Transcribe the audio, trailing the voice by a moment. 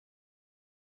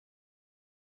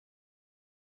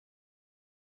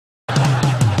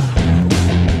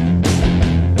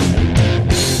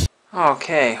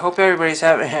Okay, hope everybody's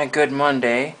having a good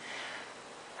Monday.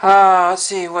 Let's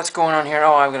see what's going on here.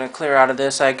 Oh, I'm going to clear out of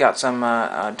this. I got some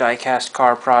die-cast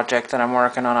car project that I'm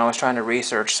working on. I was trying to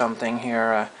research something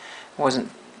here.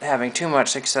 Wasn't having too much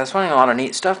success. Finding a lot of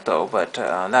neat stuff though, but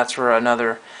that's for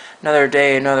another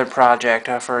day, another project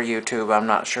for YouTube. I'm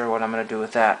not sure what I'm going to do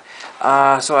with that.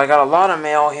 So I got a lot of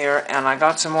mail here, and I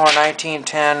got some more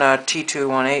 1910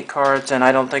 T218 cards, and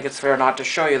I don't think it's fair not to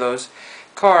show you those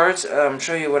cards.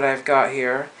 Show you what I've got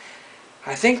here.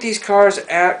 I think these cards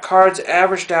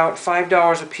averaged out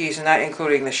 $5 a piece, and that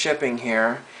including the shipping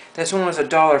here. This one was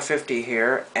 $1.50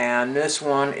 here, and this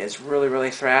one is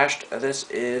really thrashed. This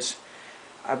is,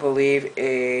 I believe,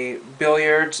 a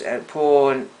billiards and pool,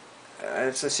 and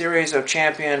it's a series of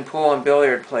champion pool and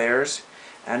billiard players.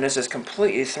 And this is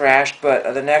completely thrashed,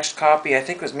 but the next copy I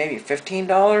think was maybe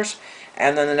 $15,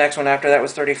 and then the next one after that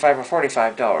was $35 or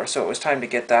 $45. So it was time to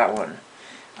get that one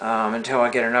until I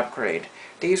get an upgrade.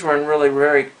 These were in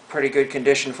really pretty good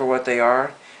condition for what they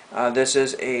are. This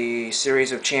is a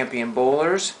series of champion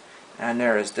bowlers, and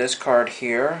there is this card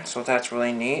here, so that's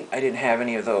really neat. I didn't have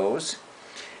any of those.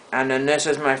 And then this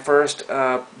is my first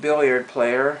billiard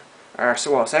player, or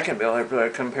well, second billiard player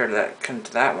compared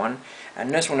to that one. And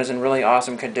this one is in really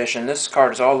awesome condition. This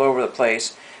card is all over the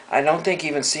place. I don't think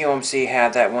even COMC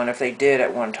had that one, if they did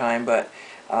at one time, but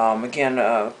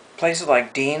again, places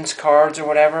like Dean's Cards or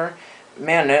whatever,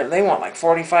 man, they want like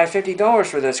 $45, $50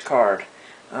 for this card.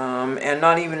 And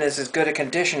not even as good a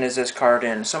condition as this card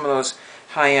in. Some of those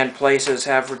high-end places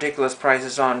have ridiculous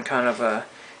prices on kind of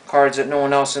cards that no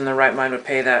one else in their right mind would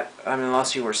pay that, I mean,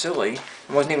 unless you were silly.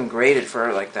 It wasn't even graded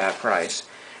for like that price.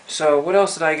 So what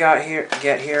else did I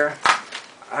get here?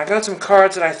 I got some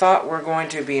cards that I thought were going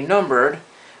to be numbered.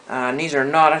 And these are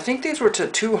not. I think these were to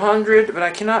 200, but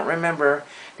I cannot remember.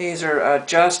 These are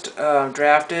just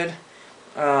drafted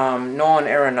Nolan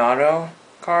Arenado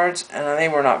cards, and they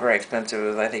were not very expensive. It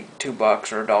was, I think, $2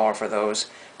 or $1 for those,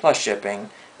 plus shipping.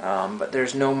 But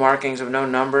there's no markings of no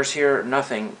numbers here,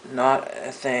 nothing, not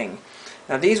a thing.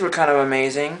 Now these were kind of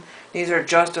amazing. These are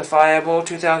Justifiable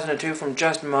 2002 from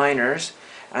Just Miners,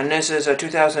 and this is a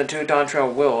 2002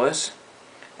 Dontrelle Willis,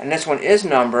 and this one is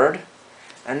numbered,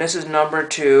 and this is numbered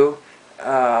to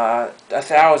 1,000,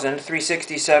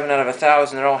 367 out of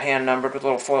 1,000. They're all hand numbered with a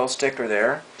little foil sticker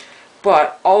there.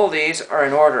 But all of these are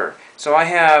in order. So I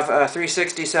have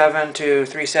 367 to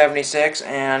 376,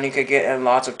 and you could get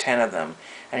lots of 10 of them.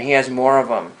 And he has more of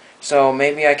them. So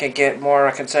maybe I could get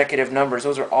more consecutive numbers.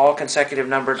 Those are all consecutive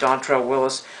numbered Dontrelle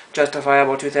Willis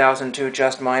Justifiable 2002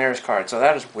 Just Miners cards. So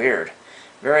that is weird.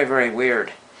 Very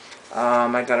weird.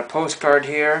 I got a postcard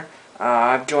here.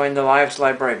 I've joined the Lives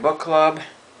Library Book Club,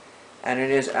 and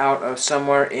it is out of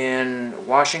somewhere in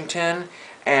Washington.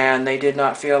 And they did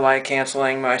not feel like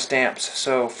canceling my stamps,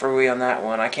 so free on that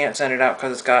one. I can't send it out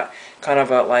because it's got kind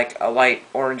of like a light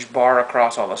orange bar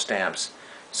across all the stamps,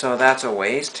 so that's a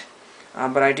waste.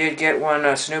 But I did get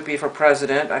one Snoopy for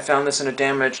President. I found this in a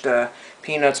damaged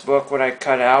Peanuts book, what I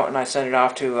cut out, and I sent it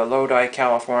off to Lodi,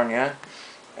 California,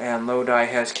 and Lodi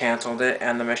has canceled it,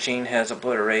 and the machine has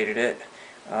obliterated it.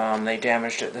 They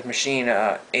damaged it. The machine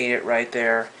ate it right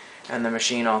there, and the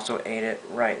machine also ate it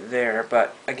right there.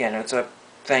 But again, it's a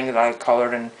thing that I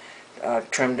colored and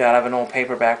trimmed out of an old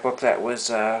paperback book that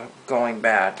was going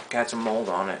bad. Got some mold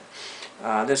on it.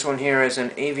 This one here is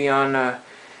an Evian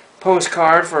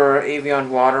postcard for Evian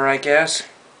water, I guess.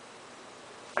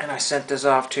 And I sent this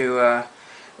off to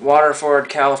Waterford,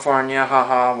 California.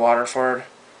 Haha, Waterford.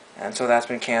 And so that's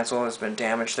been canceled. It's been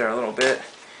damaged there a little bit.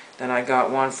 Then I got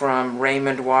one from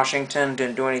Raymond, Washington.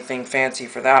 Didn't do anything fancy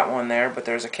for that one there, but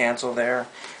there's a cancel there.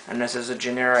 And this is a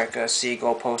generic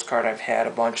seagull postcard I've had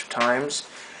a bunch of times.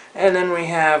 And then we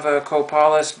have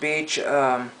Copalis Beach,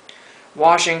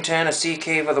 Washington, a sea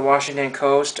cave of the Washington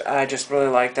coast. I just really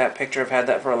like that picture. I've had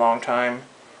that for a long time.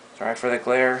 Sorry for the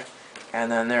glare.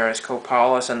 And then there is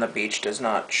Copalis, and the beach does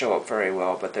not show up very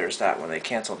well, but there's that one. They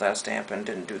canceled that stamp and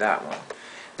didn't do that one.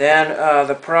 Then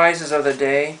the prizes of the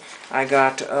day. I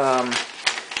got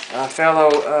a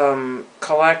fellow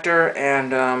collector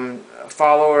and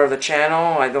follower of the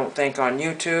channel, I don't think on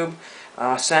YouTube,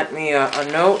 sent me a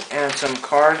note and some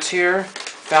cards here.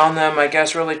 Found them, I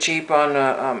guess, really cheap on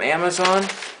Amazon.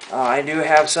 I do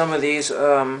have some of these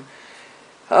Pro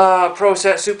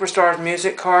Set Superstars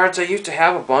music cards. I used to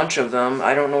have a bunch of them.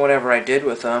 I don't know whatever I did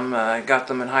with them. I got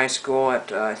them in high school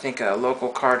at, I think, a local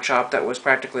card shop that was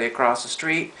practically across the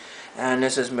street. And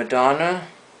this is Madonna,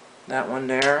 that one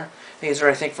there. These are,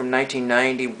 I think, from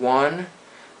 1991.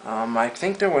 I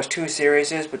think there was 2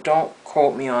 series, but don't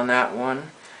quote me on that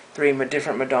one. 3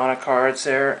 different Madonna cards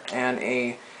there, and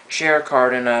a Cher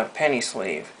card in a penny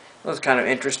sleeve. That was kind of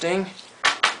interesting.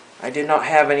 I did not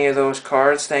have any of those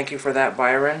cards. Thank you for that,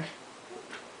 Byron.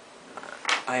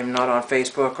 I am not on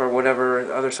Facebook or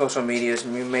whatever other social medias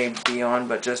you may be on,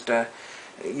 but just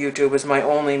YouTube is my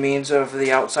only means of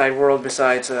the outside world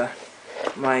besides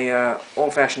my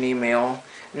old-fashioned email.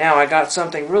 Now I got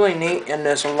something really neat in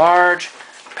this large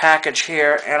package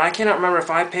here, and I cannot remember if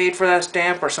I paid for that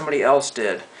stamp or somebody else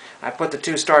did. I put the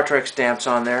 2 Star Trek stamps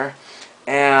on there,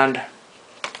 and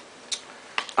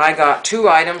I got 2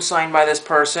 items signed by this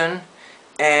person,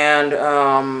 and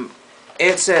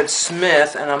it said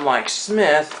Smith, and I'm like,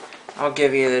 Smith? I'll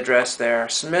give you the address there.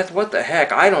 Smith? What the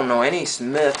heck? I don't know any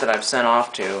Smith that I've sent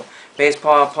off to,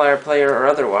 baseball player or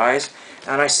otherwise.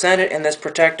 And I sent it in this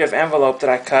protective envelope that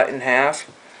I cut in half,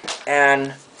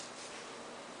 and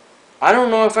I don't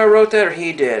know if I wrote that or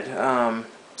he did.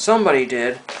 Somebody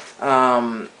did.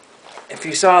 If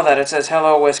you saw that, it says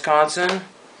Hello Wisconsin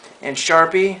in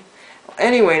Sharpie.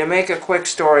 Anyway, to make a quick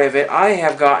story of it, I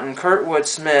have gotten Kurtwood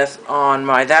Smith on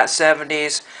my That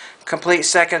 70s Complete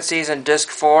Second Season Disc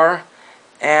 4,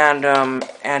 and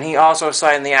he also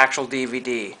signed the actual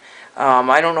DVD.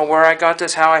 I don't know where I got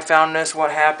this, how I found this,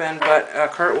 what happened, but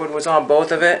Kurtwood was on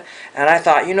both of it, and I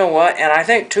thought, you know what, and I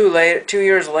think 2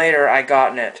 years later I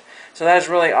gotten it. So that is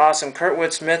really awesome.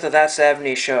 Kurtwood Smith of That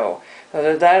 70s Show.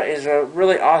 So that is a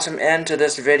really awesome end to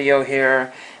this video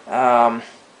here.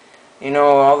 You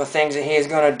know, all the things that he's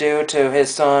going to do to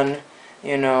his son,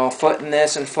 you know, footing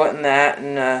this and footing that,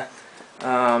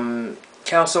 and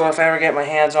Kelso, if I ever get my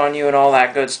hands on you and all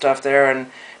that good stuff there,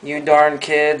 and you darn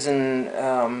kids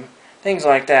and things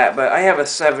like that. But I have a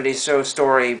 70s show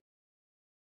story